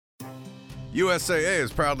USAA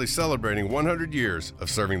is proudly celebrating 100 years of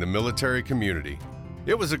serving the military community.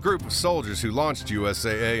 It was a group of soldiers who launched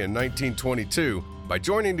USAA in 1922 by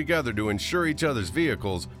joining together to insure each other's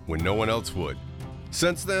vehicles when no one else would.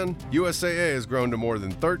 Since then, USAA has grown to more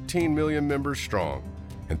than 13 million members strong.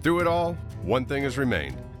 And through it all, one thing has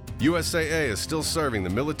remained. USAA is still serving the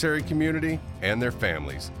military community and their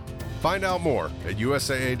families. Find out more at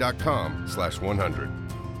usaa.com/100.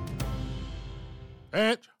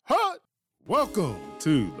 And hot! Welcome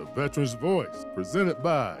to the Veterans Voice, presented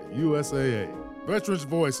by USAA. Veterans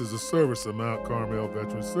Voice is a service of Mount Carmel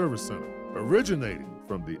Veterans Service Center, originating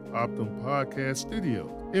from the Optum Podcast Studio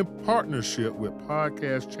in partnership with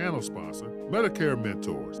podcast channel sponsor, Medicare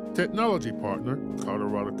Mentors, technology partner,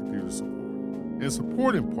 Colorado Computer Support, and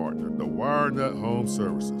supporting partner, the WireNut Home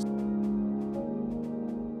Services.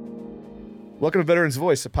 Welcome to Veterans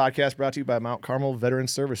Voice, a podcast brought to you by Mount Carmel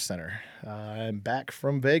Veterans Service Center. I'm back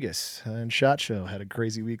from Vegas and SHOT Show. Had a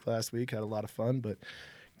crazy week last week, had a lot of fun, but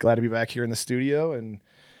glad to be back here in the studio. And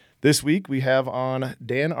this week we have on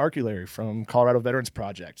Dan Arkulary from Colorado Veterans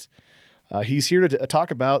Project. He's here to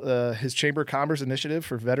talk about his Chamber of Commerce initiative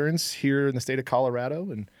for veterans here in the state of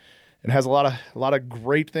Colorado, and has a lot of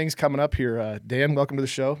great things coming up here. Dan, welcome to the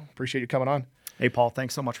show. Appreciate you coming on. Hey, Paul,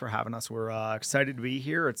 thanks so much for having us. We're excited to be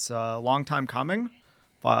here. It's a long time coming.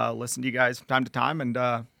 Listen to you guys from time to time, and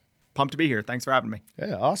pumped to be here. Thanks for having me.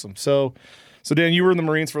 Yeah, awesome. So Dan, you were in the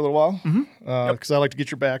Marines for a little while, because Yep. I like to get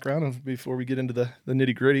your background before we get into the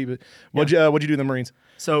nitty gritty. But what'd you do in the Marines?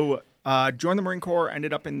 So joined the Marine Corps,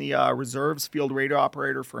 ended up in the reserves, field radio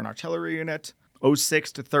operator for an artillery unit.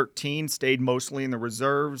 06 to 13, stayed mostly in the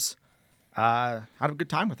reserves. Had a good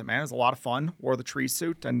time with it, man. It was a lot of fun. Wore the tree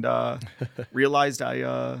suit and realized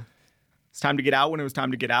it's time to get out when it was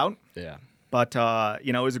time to get out. Yeah. But,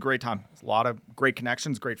 it was a great time. A lot of great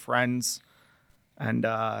connections, great friends, and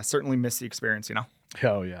certainly miss the experience,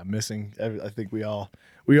 Oh yeah, missing. I think we all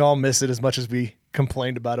miss it as much as we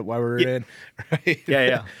complained about it while we were in. Right?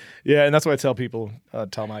 Yeah. Yeah, and that's what I tell people,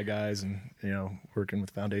 tell my guys, and working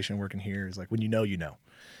with Foundation, working here is like, when you know.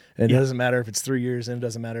 And it doesn't matter if it's 3 years in, it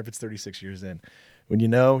doesn't matter if it's 36 years in. When you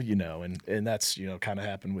know, and that's kind of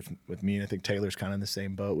happened with me. And I think Taylor's kind of in the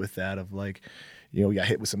same boat with that of like, we got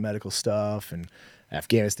hit with some medical stuff, and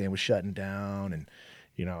Afghanistan was shutting down, and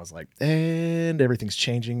I was like, and everything's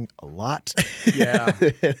changing a lot. Yeah.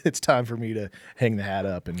 It's time for me to hang the hat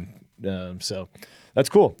up. And so that's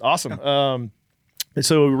cool. Awesome.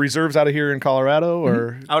 So reserves out of here in Colorado,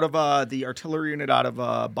 or out of the artillery unit out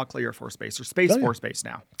of Buckley Air Force Base, or Space Force Base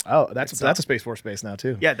now. Oh, that's a Space Force base now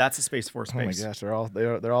too. Yeah, that's a Space Force base. Oh my gosh, they're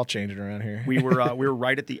all changing around here. We were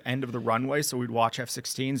right at the end of the runway, so we'd watch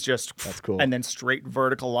F-16s just that's cool, and then straight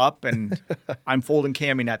vertical up, and I'm folding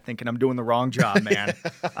cami net, thinking I'm doing the wrong job, man.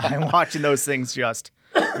 I'm watching those things just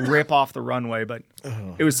rip off the runway, but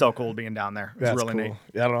it was so cool being down there. It was really neat.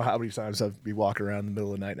 Yeah, I don't know how many times I'd be walking around in the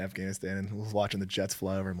middle of the night in Afghanistan and watching the jets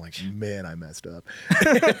fly over. I'm like, man, I messed up.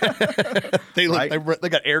 They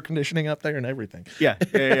got air conditioning up there and everything. Yeah.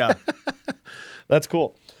 That's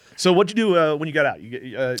cool. So what'd you do when you got out?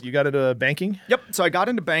 You got into banking? Yep. So I got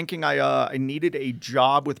into banking. I needed a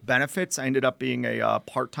job with benefits. I ended up being a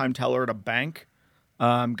part-time teller at a bank.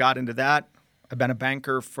 Got into that. I've been a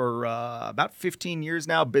banker for about 15 years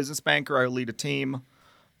now, business banker. I lead a team.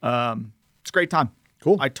 It's a great time.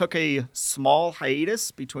 Cool. I took a small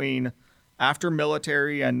hiatus between after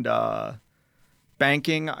military and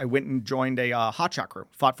banking. I went and joined a hotshot crew,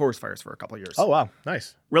 fought forest fires for a couple of years. Oh, wow.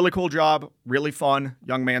 Nice. Really cool job, really fun,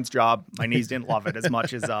 young man's job. My knees didn't love it as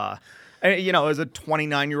much as, as a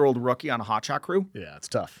 29-year-old rookie on a hotshot crew. Yeah, it's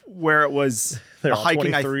tough. Where it was They're the all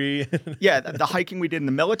hiking. 23. The hiking we did in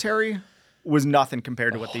the military was nothing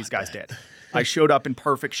compared to what these guys did. I showed up in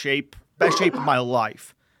perfect shape, best shape of my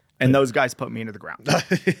life, and those guys put me into the ground.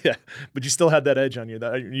 Yeah, but you still had that edge on you.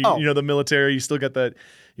 The military, you still got that,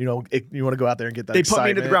 you want to go out there and get that They excitement. put me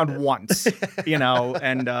into the ground once,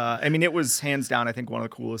 and it was hands down, I think, one of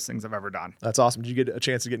the coolest things I've ever done. That's awesome. Did you get a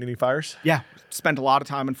chance to get in any fires? Yeah, spent a lot of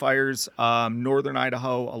time in fires, northern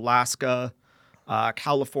Idaho, Alaska,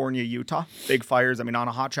 California, Utah, big fires. On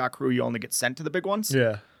a hotshot crew, you only get sent to the big ones.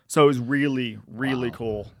 Yeah. So it was really, really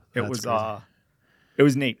cool. It was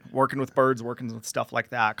neat working with birds, working with stuff like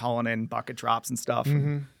that, calling in bucket drops and stuff.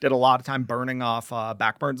 And did a lot of time burning off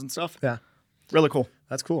backburns and stuff. Yeah. Really cool.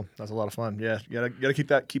 That's cool. That's a lot of fun. Yeah. You gotta keep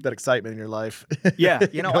that excitement in your life. Yeah.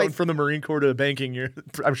 Going from the Marine Corps to banking,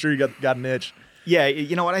 I'm sure you got an itch. Yeah.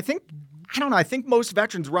 You know what? I think most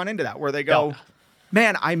veterans run into that where they go,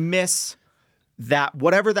 man, I miss that,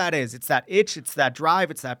 whatever that is. It's that itch, it's that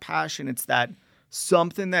drive, it's that passion, it's that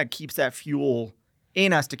something that keeps that fuel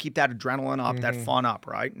in us to keep that adrenaline up, that fun up,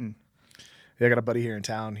 right? And I got a buddy here in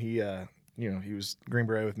town. He, he was Green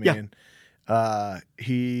Beret with me, Yeah. and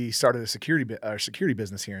he started a security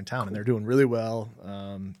business here in town, and they're doing really well.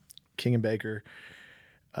 King and Baker.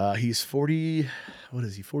 He's 40. What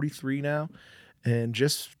is he? 43 now, and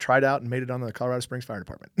just tried out and made it on the Colorado Springs Fire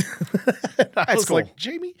Department. I was cool. like,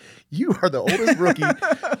 Jamie, you are the oldest rookie.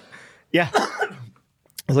 Yeah.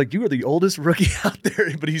 I was like, you are the oldest rookie out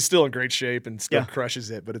there, but he's still in great shape and still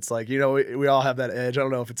crushes it. But it's like, we all have that edge. I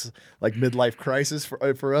don't know if it's like midlife crisis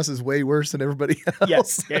for us is way worse than everybody else.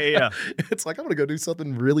 Yes. Yeah. It's like, I'm going to go do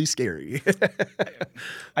something really scary.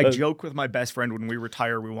 I joke with my best friend when we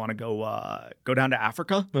retire, we want to go down to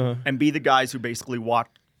Africa and be the guys who basically walk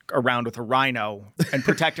around with a rhino and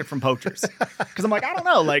protect it from poachers. Because I'm like, I don't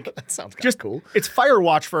know, like That sounds just cool. It's fire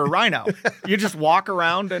watch for a rhino. You just walk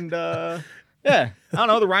around and yeah, I don't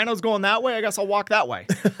know. The rhino's going that way. I guess I'll walk that way.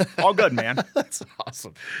 All good, man. That's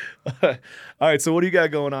awesome. All right, so what do you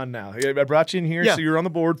got going on now? I brought you in here, Yeah. so you're on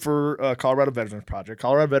the board for Colorado Veterans Project.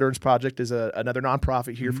 Colorado Veterans Project is another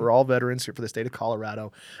nonprofit here for all veterans here for the state of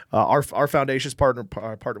Colorado. Our foundation's partnered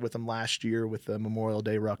with them last year with the Memorial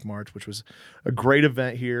Day Ruck March, which was a great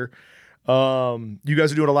event here. You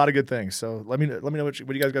guys are doing a lot of good things, so let me know what you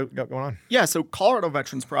guys got going on. Yeah, so Colorado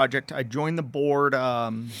Veterans Project, I joined the board,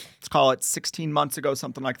 let's call it 16 months ago,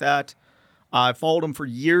 something like that. I followed them for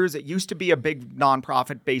years. It used to be a big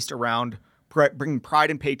nonprofit based around bringing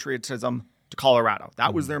pride and patriotism to Colorado.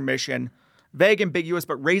 That was their mission. Vague, ambiguous,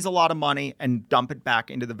 but raise a lot of money and dump it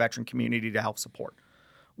back into the veteran community to help support.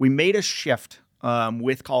 We made a shift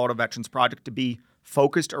with Colorado Veterans Project to be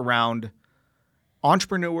focused around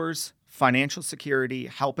entrepreneurs, financial security,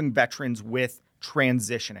 helping veterans with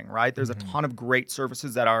transitioning, right? There's a ton of great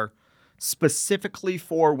services that are specifically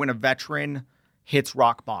for when a veteran hits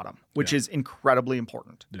rock bottom, which is incredibly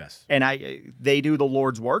important. Yes. And they do the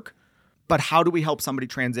Lord's work, but how do we help somebody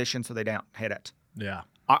transition so they don't hit it? Yeah.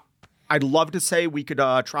 I'd love to say we could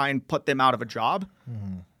try and put them out of a job,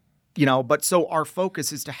 but so our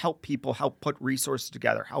focus is to help people, help put resources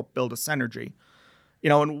together, help build a synergy.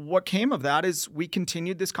 And what came of that is we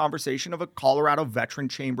continued this conversation of a Colorado Veteran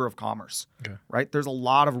Chamber of Commerce, right? There's a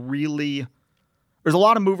lot of movers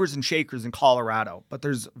and shakers in Colorado, but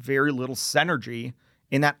there's very little synergy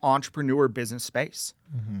in that entrepreneur business space.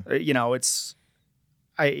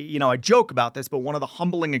 I joke about this, but one of the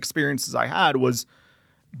humbling experiences I had was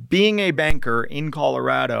being a banker in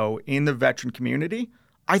Colorado in the veteran community.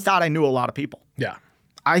 I thought I knew a lot of people. Yeah.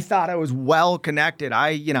 I thought I was well connected.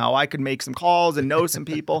 I could make some calls and know some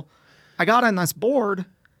people. I got on this board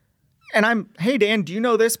and hey, Dan, do you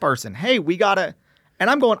know this person? Hey, and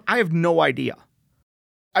I'm going, I have no idea.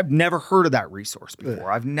 I've never heard of that resource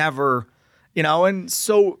before. I've never, and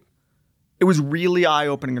so it was really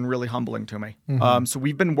eye-opening and really humbling to me. So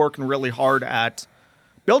we've been working really hard at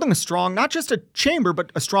building a strong, not just a chamber,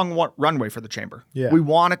 but a strong runway for the chamber. Yeah. We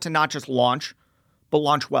want it to not just launch, but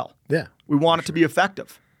launch well. Yeah. We want it to be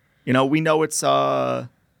effective. We know it's a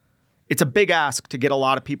big ask to get a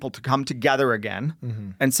lot of people to come together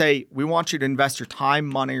again and say, we want you to invest your time,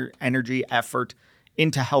 money, energy, effort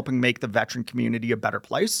into helping make the veteran community a better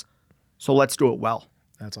place. So let's do it well.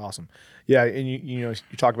 That's awesome. Yeah, and you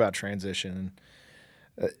talk about transition,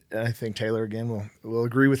 and I think Taylor again will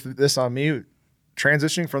agree with this on me.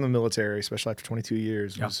 Transitioning from the military, especially after 22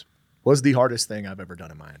 years, was the hardest thing I've ever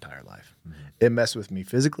done in my entire life. It messed with me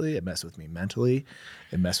physically. It messed with me mentally.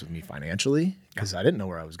 It messed with me financially because I didn't know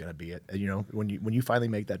where I was going to be. When you finally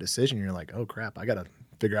make that decision, you're like, oh crap, I got to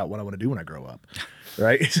figure out what I want to do when I grow up,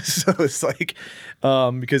 right? So it's like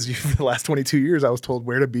because for the last 22 years, I was told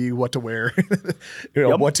where to be, what to wear,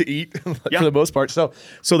 what to eat for the most part. So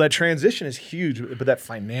that transition is huge, but that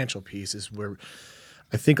financial piece is where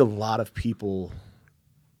I think a lot of people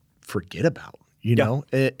forget about.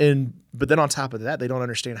 But then on top of that, they don't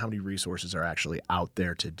understand how many resources are actually out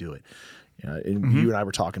there to do it. And you and I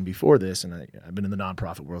were talking before this, and I've been in the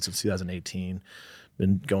nonprofit world since 2018,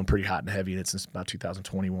 been going pretty hot and heavy in it since about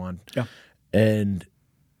 2021. Yeah. And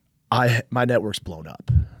my network's blown up.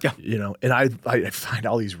 Yeah. And I find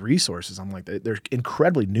all these resources. I'm like, they're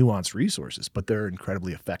incredibly nuanced resources, but they're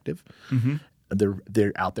incredibly effective.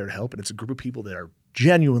 They're out there to help, and it's a group of people that are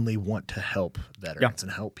genuinely want to help veterans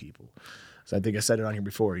and help people. So I think I said it on here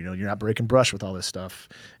before, you're not breaking brush with all this stuff.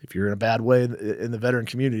 If you're in a bad way in the veteran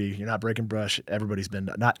community, you're not breaking brush.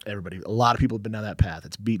 Not everybody, a lot of people have been down that path.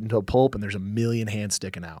 It's beaten to a pulp and there's a million hands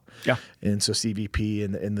sticking out. Yeah. And so CVP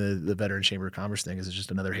and the Veteran Chamber of Commerce thing is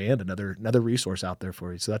just another hand, another resource out there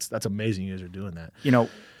for you. So that's amazing you guys are doing that.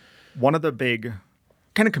 One of the big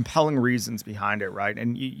kind of compelling reasons behind it, right?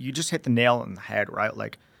 And you just hit the nail on the head, right?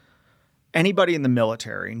 Like, anybody in the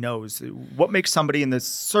military knows what makes somebody in this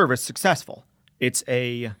service successful. It's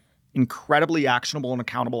a incredibly actionable and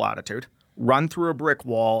accountable attitude. Run through a brick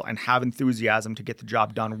wall and have enthusiasm to get the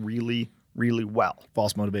job done really, really well.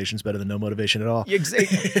 False motivation is better than no motivation at all. We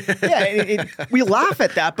laugh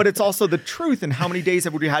at that, but it's also the truth. And how many days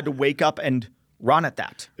have we had to wake up and run at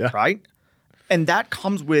that, right? And that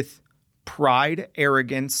comes with pride,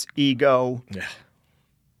 arrogance, ego,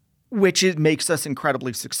 which makes us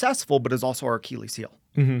incredibly successful, but is also our Achilles heel.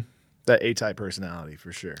 Mm-hmm. That A-type personality,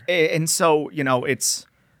 for sure. And so,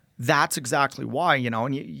 that's exactly why,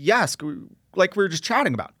 and yes, like we were just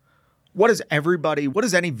chatting about, what does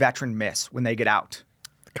any veteran miss when they get out?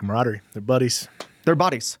 The camaraderie. They're buddies.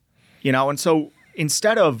 And so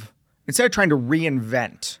instead of trying to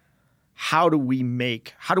reinvent, how do we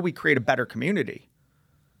create a better community?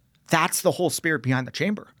 That's the whole spirit behind the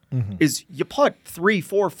chamber, is you put 3,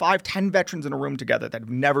 4, 5, 10 veterans in a room together that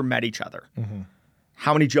have never met each other.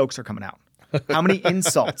 How many jokes are coming out? How many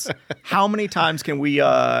insults? How many times can we,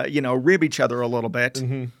 rib each other a little bit?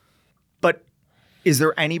 But is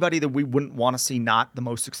there anybody that we wouldn't want to see not the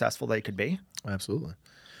most successful they could be? Absolutely.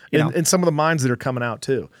 And some of the minds that are coming out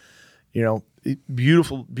too,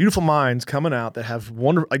 beautiful, beautiful minds coming out that have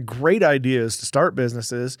great ideas to start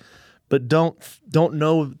businesses, but don't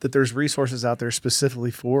know that there's resources out there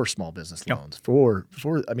specifically for small business loans.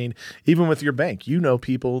 Even with your bank,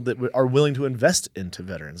 people that are willing to invest into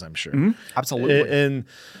veterans, I'm sure. Absolutely. And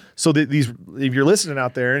so if you're listening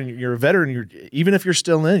out there and you're a veteran, even if you're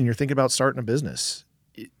still you're thinking about starting a business,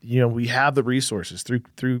 we have the resources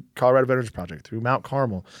through Colorado Veterans Project, through Mount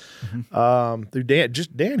Carmel, through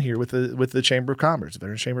Dan here with the Chamber of Commerce,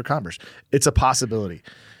 Veterans Chamber of Commerce. It's a possibility.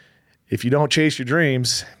 If you don't chase your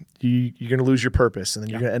dreams, you're going to lose your purpose, and then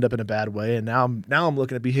you're going to end up in a bad way. And now I'm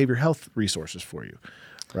looking at behavioral health resources for you,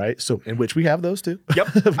 right? So in which we have those too. Yep,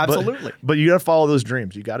 absolutely. but you got to follow those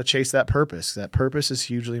dreams. You got to chase that purpose. That purpose is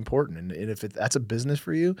hugely important. And if that's a business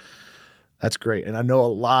for you, that's great. And I know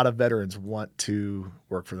a lot of veterans want to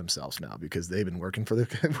work for themselves now because they've been working for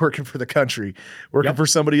the country, working for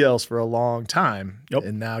somebody else for a long time. Yep.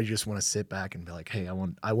 And now you just want to sit back and be like, hey, I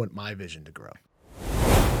want my vision to grow.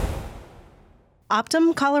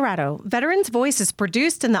 Optum Colorado. Veterans Voice is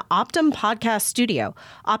produced in the Optum Podcast Studio.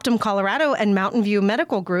 Optum Colorado and Mountain View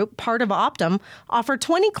Medical Group, part of Optum, offer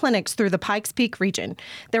 20 clinics through the Pikes Peak region.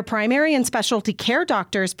 Their primary and specialty care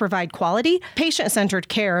doctors provide quality, patient-centered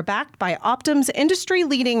care backed by Optum's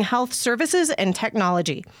industry-leading health services and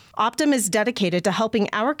technology. Optum is dedicated to helping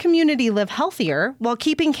our community live healthier while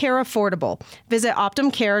keeping care affordable. Visit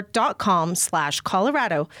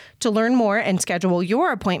optumcare.com/Colorado to learn more and schedule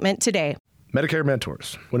your appointment today. Medicare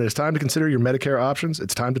Mentors. When it is time to consider your Medicare options,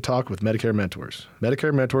 it's time to talk with Medicare Mentors.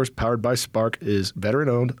 Medicare Mentors, powered by Spark, is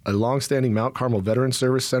veteran-owned, a long-standing Mount Carmel Veterans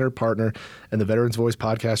Service Center partner, and the Veterans Voice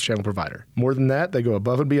podcast channel provider. More than that, they go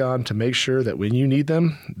above and beyond to make sure that when you need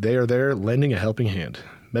them, they are there lending a helping hand.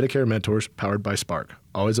 Medicare Mentors, powered by Spark.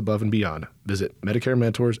 Always above and beyond. Visit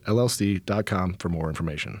MedicareMentorsLLC.com for more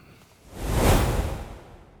information.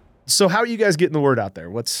 So how are you guys getting the word out there?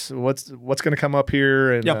 What's going to come up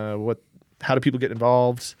here, and how do people get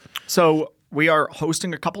involved? So we are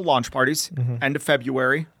hosting a couple launch parties end of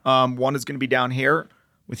February. One is going to be down here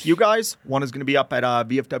with you guys. One is going to be up at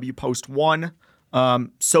VFW Post 1.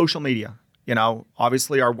 Social media,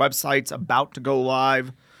 obviously our website's about to go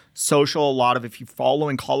live. Social, if you're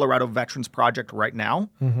following Colorado Veterans Project right now,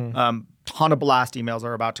 ton of blast emails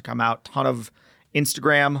are about to come out. Ton of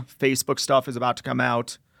Instagram, Facebook stuff is about to come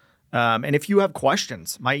out. And if you have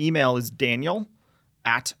questions, my email is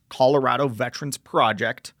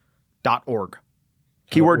daniel@coloradoveteransproject.org.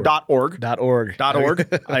 Keyword .org. .org.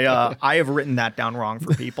 I have written that down wrong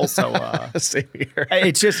for people, so same here.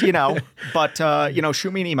 It's just but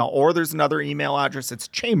shoot me an email, or there's another email address. It's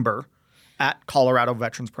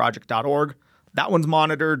chamber@coloradoveteransproject.org. That one's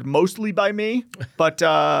monitored mostly by me, but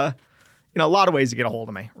a lot of ways to get a hold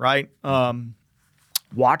of me, right?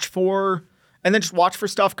 Watch for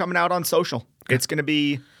stuff coming out on social.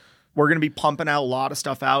 Okay. We're going to be pumping out a lot of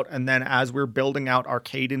stuff out. And then as we're building out our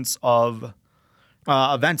cadence of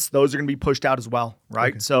events, those are going to be pushed out as well,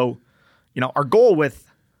 right? Okay. So, our goal with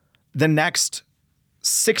the next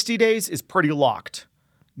 60 days is pretty locked.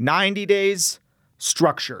 90 days,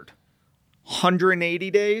 structured. 180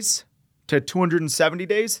 days to 270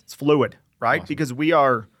 days, it's fluid, right? Awesome. Because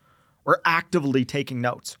we're actively taking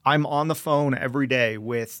notes. I'm on the phone every day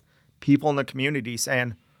with people in the community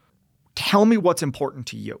saying, tell me what's important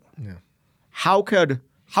to you. Yeah. How could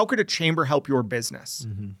a chamber help your business?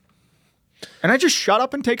 Mm-hmm. And I just shut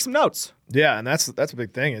up and take some notes. Yeah, and that's a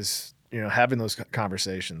big thing is, having those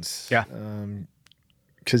conversations. Yeah.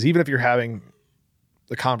 Because even if you're having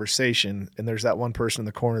the conversation, and there's that one person in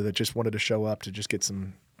the corner that just wanted to show up to just get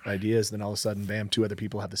some ideas. Then all of a sudden, bam, 2 other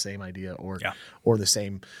people have the same idea or the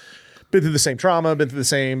same, been through the same trauma, been through the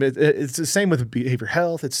same. It's the same with behavioral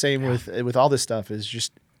health. It's same with all this stuff, is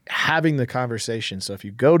just having the conversation. So if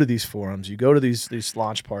you go to these forums, you go to these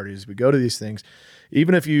launch parties, we go to these things,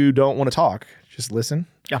 even if you don't want to talk, just listen.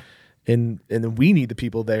 Yeah. And then we need the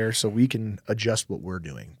people there so we can adjust what we're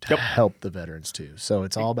doing to help the veterans too. So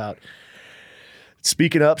it's all about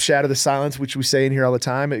speaking up, shatter the silence, which we say in here all the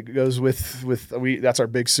time. It goes with that's our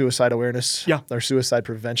big suicide awareness. Yeah. Our suicide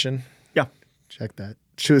prevention. Yeah. Check that.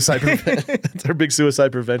 It's our big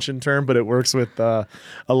suicide prevention term, but it works with a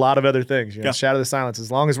lot of other things. Shatter the silence.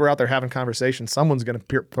 As long as we're out there having conversations, someone's going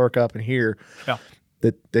to perk up and hear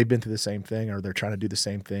that they've been through the same thing or they're trying to do the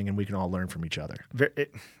same thing, and we can all learn from each other.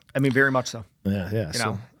 Very much so. Yeah.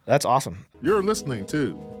 So that's awesome. You're listening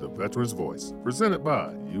to The Veteran's Voice, presented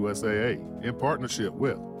by USAA in partnership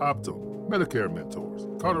with Optum, Medicare Mentors,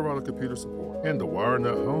 Colorado Computer Support, and the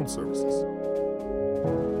WireNut Home Services.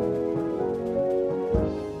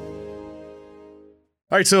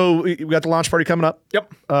 All right, so we got the launch party coming up.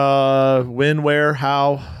 Yep. When, where,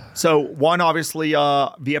 how? So one, obviously,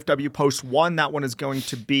 VFW Post 1. That one is going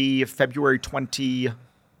to be February 22nd,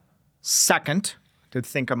 to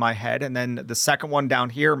think of my head. And then the second one down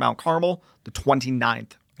here, Mount Carmel, the 29th.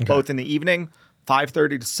 Okay. Both in the evening,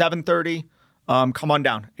 5:30 to 7:30. Come on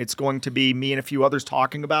down. It's going to be me and a few others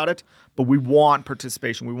talking about it. But we want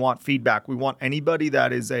participation. We want feedback. We want anybody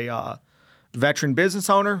that is a veteran business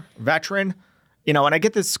owner, veteran. And I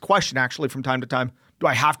get this question actually from time to time. Do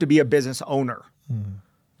I have to be a business owner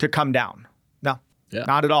to come down? No,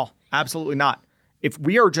 not at all. Absolutely not. If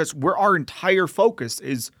our entire focus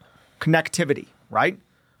is connectivity, right?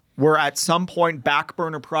 We're at some point, back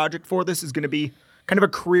burner project for this is going to be kind of a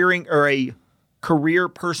career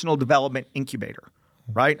personal development incubator,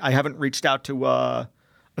 right? I haven't reached out to a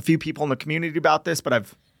few people in the community about this, but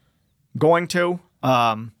I've going to.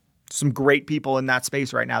 Some great people in that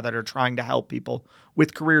space right now that are trying to help people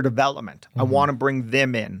with career development. I want to bring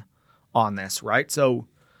them in on this, right? So,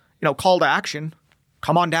 call to action,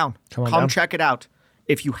 come on down. Come check it out.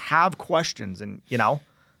 If you have questions and,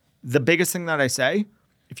 the biggest thing that I say,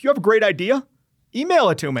 if you have a great idea, email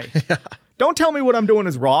it to me. Don't tell me what I'm doing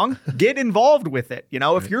is wrong. Get involved with it.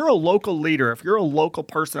 If you're a local leader, if you're a local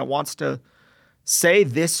person that wants to say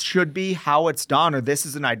this should be how it's done or this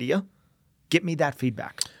is an idea, get me that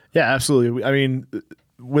feedback. Yeah, absolutely. I mean,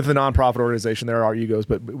 with a nonprofit organization, there are egos,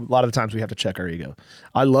 but a lot of the times we have to check our ego.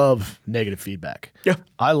 I love negative feedback. Yeah.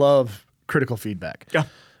 I love critical feedback. Yeah.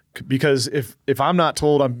 Because if I'm not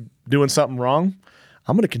told I'm doing something wrong,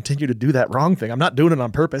 I'm going to continue to do that wrong thing. I'm not doing it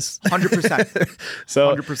on purpose. 100%.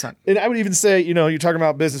 So 100%. And I would even say, you're talking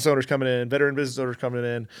about business owners coming in, veteran business owners coming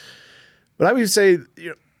in. But I would say,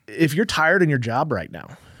 if you're tired in your job right now,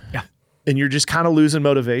 and you're just kind of losing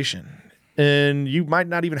motivation, and you might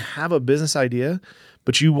not even have a business idea,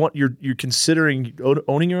 but you're considering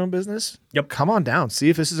owning your own business. Yep. Come on down. See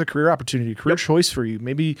if this is a career opportunity, career choice for you.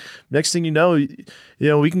 Maybe next thing you know,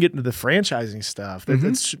 we can get into the franchising stuff.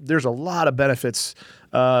 There's a lot of benefits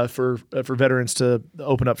for veterans to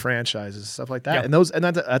open up franchises, stuff like that. Yep.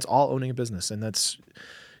 And that's all owning a business. And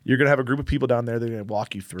you're going to have a group of people down there that are going to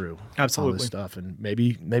walk you through all this stuff. And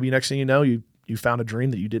maybe next thing you know, you found a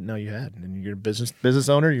dream that you didn't know you had, and you're a business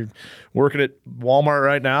owner. You're working at Walmart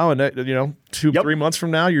right now, and 2-3 months from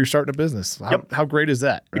now, you're starting a business. How great is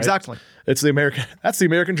that? Right? Exactly. That's the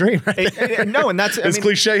American dream, right? And that's as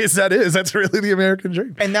cliche as that is. That's really the American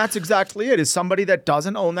dream. And that's exactly it. Is somebody that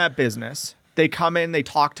doesn't own that business, they come in, they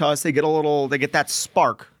talk to us, they get that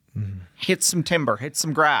spark, hits some timber, hits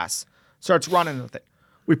some grass, starts running with it.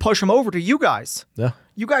 We push them over to you guys. Yeah.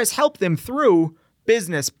 You guys help them through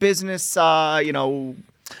business, building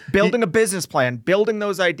a business plan, building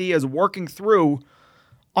those ideas, working through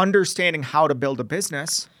understanding how to build a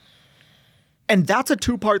business. And that's a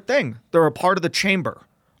 2-part thing. They're a part of the chamber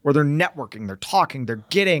where they're networking, they're talking, they're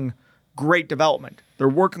getting great development. They're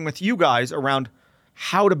working with you guys around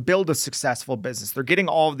how to build a successful business. They're getting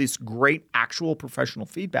all of this great actual professional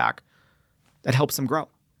feedback that helps them grow.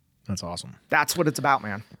 That's awesome. That's what it's about,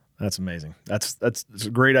 man. That's amazing. It's a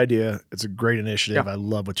great idea. It's a great initiative. Yeah. I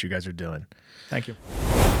love what you guys are doing. Thank you.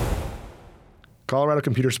 Colorado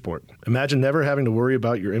Computer Support. Imagine never having to worry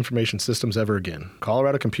about your information systems ever again.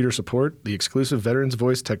 Colorado Computer Support, the exclusive Veterans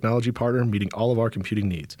Voice technology partner meeting all of our computing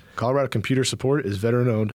needs. Colorado Computer Support is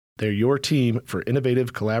veteran-owned. They're your team for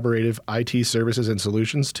innovative, collaborative IT services and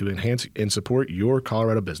solutions to enhance and support your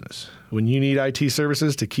Colorado business. When you need IT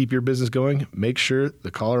services to keep your business going, make sure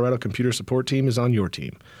the Colorado Computer Support team is on your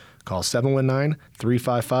team. Call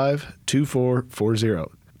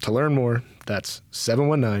 719-355-2440. To learn more, that's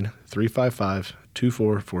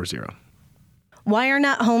 719-355-2440.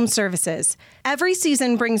 WireNut Home Services. Every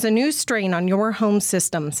season brings a new strain on your home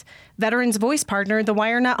systems. Veterans Voice partner, the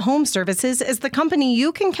WireNut Home Services, is the company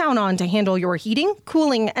you can count on to handle your heating,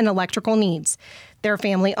 cooling, and electrical needs. They're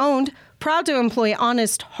family-owned, proud to employ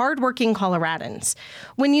honest, hardworking Coloradans.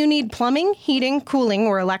 When you need plumbing, heating, cooling,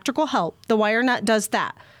 or electrical help, the WireNut does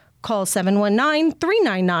that. Call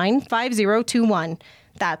 719-399-5021.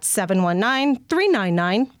 That's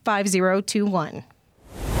 719-399-5021.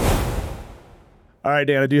 All right,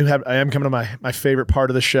 Dan, I am coming to my favorite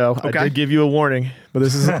part of the show. Okay. I did give you a warning, but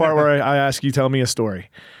this is the part where I ask you tell me a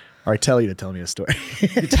story. Or I tell you to tell me a story.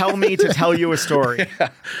 You tell me to tell you a story.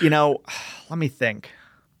 You know, let me think.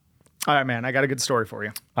 All right, man, I got a good story for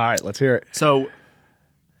you. All right, let's hear it. So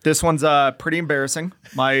this one's pretty embarrassing.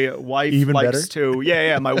 My wife Even likes better?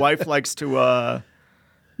 to, my wife likes to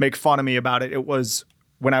make fun of me about it. It was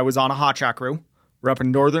when I was on a hotshot crew. We're up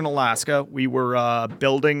in northern Alaska. We were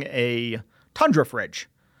building a tundra fridge.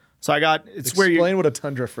 So Explain what a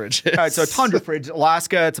tundra fridge is. All right, so a tundra fridge,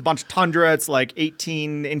 Alaska, it's a bunch of tundra. It's like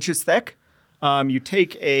 18 inches thick. You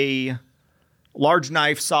take a large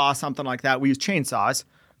knife, saw, something like that. We use chainsaws,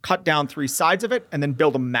 cut down 3 sides of it, and then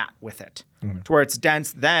build a mat with it to where it's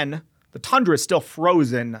dense. Then the tundra is still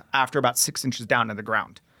frozen after about 6 inches down in the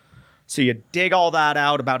ground. So you dig all that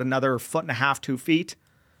out about another 1.5 feet, 2 feet.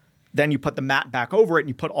 Then you put the mat back over it and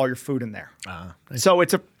you put all your food in there. So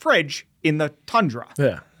it's a fridge in the tundra.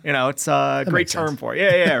 Yeah. You know, it's a great term for it.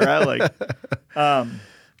 Yeah, right? Like,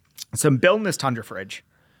 so I'm building this tundra fridge.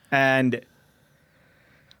 And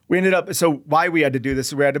we ended up, so why we had to do this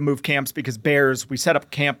is we had to move camps because bears, we set up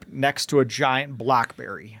camp next to a giant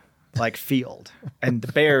blackberry, like, field. And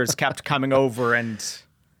the bears kept coming over and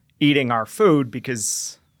eating our food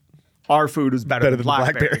because our food was better than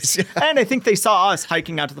blackberries. And I think they saw us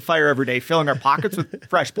hiking out to the fire every day, filling our pockets with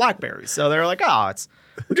fresh blackberries. So they're like,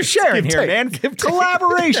 we're just sharing here, man.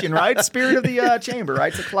 Collaboration, right? Spirit of the chamber,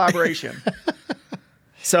 right? It's a collaboration.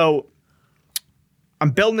 So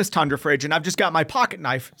I'm building this tundra fridge, and I've just got my pocket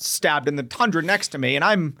knife stabbed in the tundra next to me, and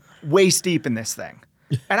I'm waist deep in this thing.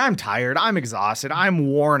 And I'm tired. I'm exhausted. I'm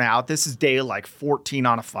worn out. This is day like 14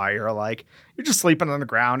 on a fire. Like, you're just sleeping on the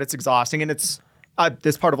ground. It's exhausting, and it's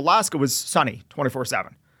this part of Alaska was sunny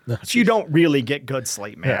 24/7. So you don't really get good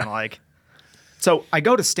sleep, man. Yeah. Like, so I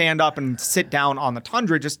go to stand up and sit down on the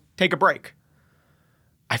tundra, just take a break.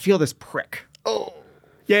 I feel this prick. Oh.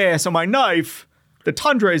 Yeah, so my knife, the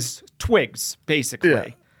tundra is twigs,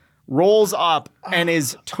 basically. Rolls up and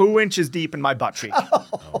is 2 inches deep in my butt cheek.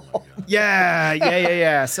 Oh my God.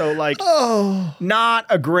 Yeah. So, like, not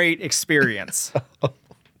a great experience.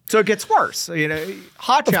 So it gets worse. You know,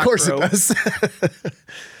 hotshot Of course crew, it does.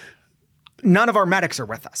 none of our medics are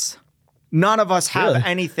with us. None of us have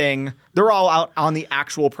anything. They're all out on the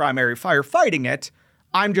actual primary fire fighting it.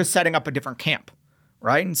 I'm just setting up a different camp,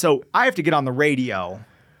 right? And so I have to get on the radio,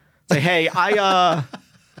 say, hey,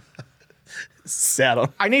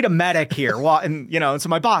 Saddle. I need a medic here. Well, and so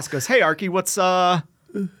my boss goes, hey, Arky, what's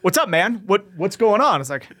up, man? What's going on? It's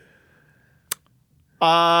like,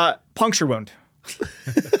 puncture wound.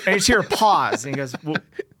 And you hear a pause, and he goes,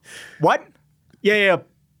 what? Yeah,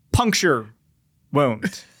 puncture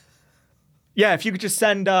wound. Yeah, if you could just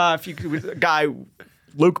send, a guy,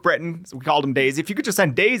 Luke Britton, we called him Daisy. If you could just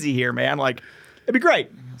send Daisy here, man, like, it'd be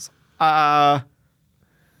great. How'd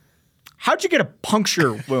you get a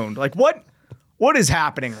puncture wound? Like, what is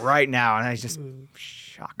happening right now? And I just,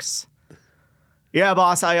 shucks. Yeah,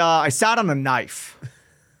 boss, I sat on a knife.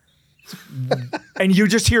 And you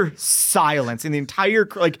just hear silence in the entire,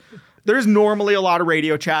 like, there's normally a lot of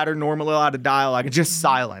radio chatter, normally a lot of dialogue, it's just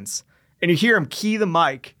silence. And you hear him key the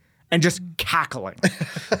mic and just cackling.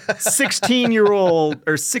 16-year-old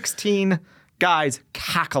or 16 guys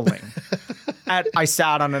cackling at I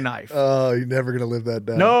sat on a knife. Oh, you're never going to live that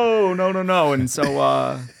down. No. And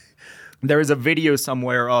so there is a video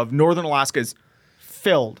somewhere of northern Alaska is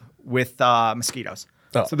filled with mosquitoes.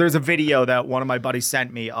 Oh. So there's a video that one of my buddies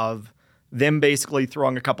sent me of them basically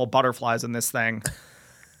throwing a couple butterflies in this thing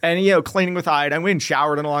and, cleaning with iodine. We hadn't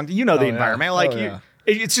showered in a long time. You know the environment. Like,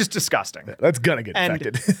 it's just disgusing. That's going to get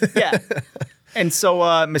infected. Yeah. And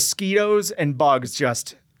so mosquitoes and bugs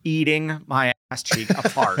just eating my ass cheek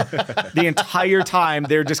apart. The entire time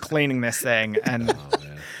they're just cleaning this thing. And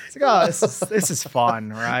it's like, this is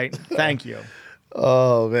fun, right? Thank you.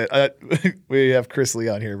 Oh, man. We have Chris Lee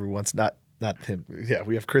on here every once, not him. Yeah,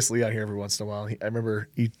 we have Chris Lee on here every once in a while. I remember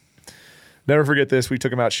never forget this. We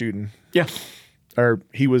took him out shooting. Yeah. Or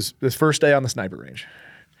he was his first day on the sniper range.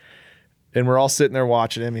 And we're all sitting there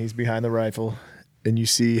watching him. And he's behind the rifle. And you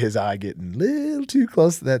see his eye getting a little too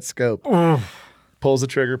close to that scope. Pulls the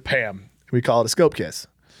trigger, bam. We call it a scope kiss.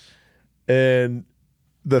 And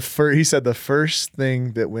he said the first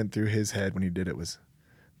thing that went through his head when he did it was,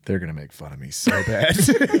 they're going to make fun of me so bad.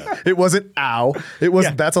 It wasn't, ow. It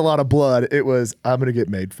wasn't, that's a lot of blood. It was, I'm going to get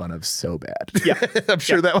made fun of so bad. Yeah. I'm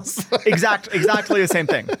sure that was. exactly the same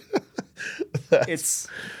thing. It's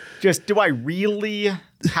just, do I really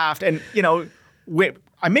have to, and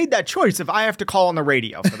I made that choice if I have to call on the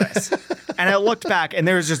radio for this. And I looked back and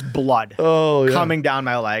there was just blood coming down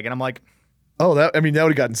my leg. And I'm like, that would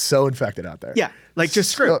have gotten so infected out there. Yeah. Like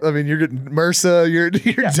just screw. I mean, you're getting MRSA. You're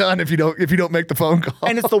done if you don't make the phone call.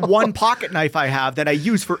 And it's the one pocket knife I have that I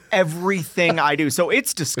use for everything I do. So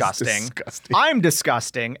it's disgusting. It's disgusting. I'm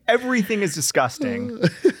disgusting. Everything is disgusting.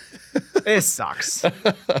 It sucks.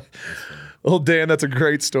 Well, Dan, that's a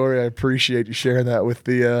great story. I appreciate you sharing that with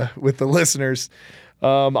the listeners.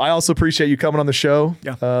 I also appreciate you coming on the show.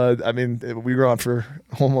 Yeah. I mean, we were on for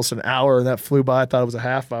almost an hour, and that flew by. I thought it was a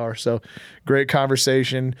half hour. So great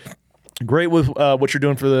conversation. Great with what you're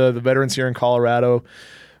doing for the veterans here in Colorado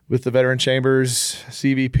with the Veteran Chambers,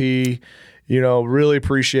 CVP. Really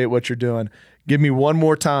appreciate what you're doing. Give me one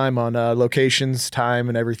more time on locations, time,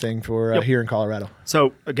 and everything for here in Colorado.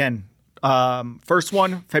 So, again, first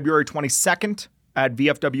one, February 22nd at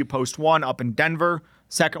VFW Post 1 up in Denver.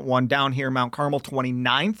 Second one down here, Mount Carmel,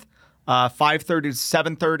 29th, 5:30 to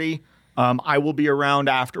 7:30. I will be around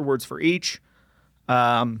afterwards for each.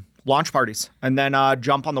 Launch parties. And then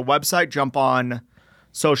jump on the website, jump on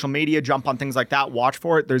social media, jump on things like that. Watch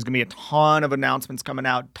for it. There's going to be a ton of announcements coming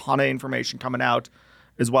out, ton of information coming out,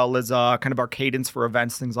 as well as kind of our cadence for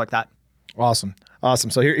events, things like that. Awesome.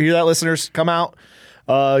 So hear that, listeners. Come out.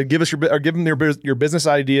 Give them your business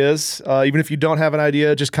ideas. Even if you don't have an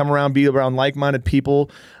idea, just come around, be around like-minded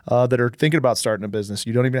people that are thinking about starting a business.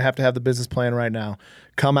 You don't even have to have the business plan right now.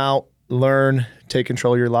 Come out, learn, take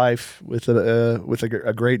control of your life with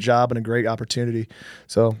a great job and a great opportunity.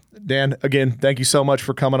 So, Dan, again, thank you so much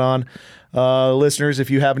for coming on. Listeners, if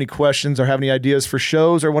you have any questions or have any ideas for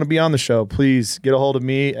shows or want to be on the show, please get a hold of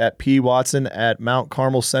me at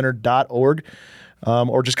pwatson@mountcarmelcenter.org.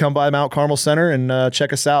 Or just come by Mount Carmel Center and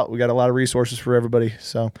check us out. We got a lot of resources for everybody.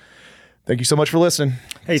 So thank you so much for listening.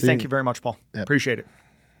 Hey, thank you very much, Paul. Yep. Appreciate it.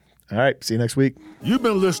 All right. See you next week. You've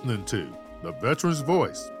been listening to The Veteran's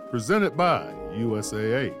Voice, presented by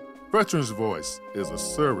USAA. Veteran's Voice is a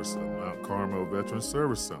service of Mount Carmel Veterans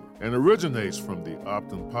Service Center and originates from the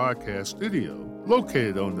Optum Podcast Studio,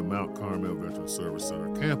 located on the Mount Carmel Veterans Service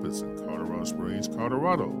Center campus in Colorado Springs,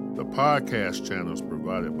 Colorado. The podcast channel is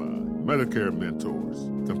provided by Medicare Mentors.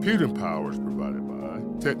 Computing power is provided by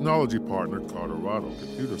Technology Partner Colorado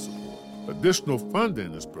Computer Support. Additional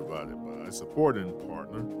funding is provided by supporting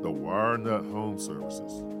partner, the WireNut Home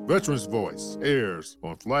Services. Veterans Voice airs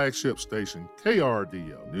on flagship station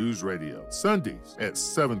KRDO News Radio Sundays at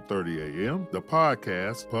 7:30 a.m. The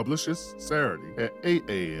podcast publishes Saturday at 8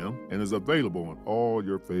 a.m. and is available on all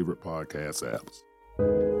your favorite podcast apps.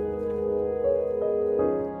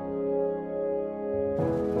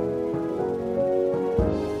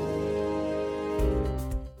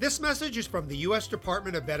 This message is from the U.S.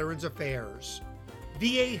 Department of Veterans Affairs.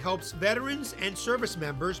 VA helps veterans and service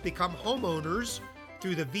members become homeowners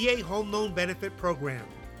through the VA Home Loan Benefit Program.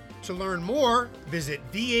 To learn more, visit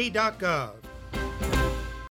va.gov.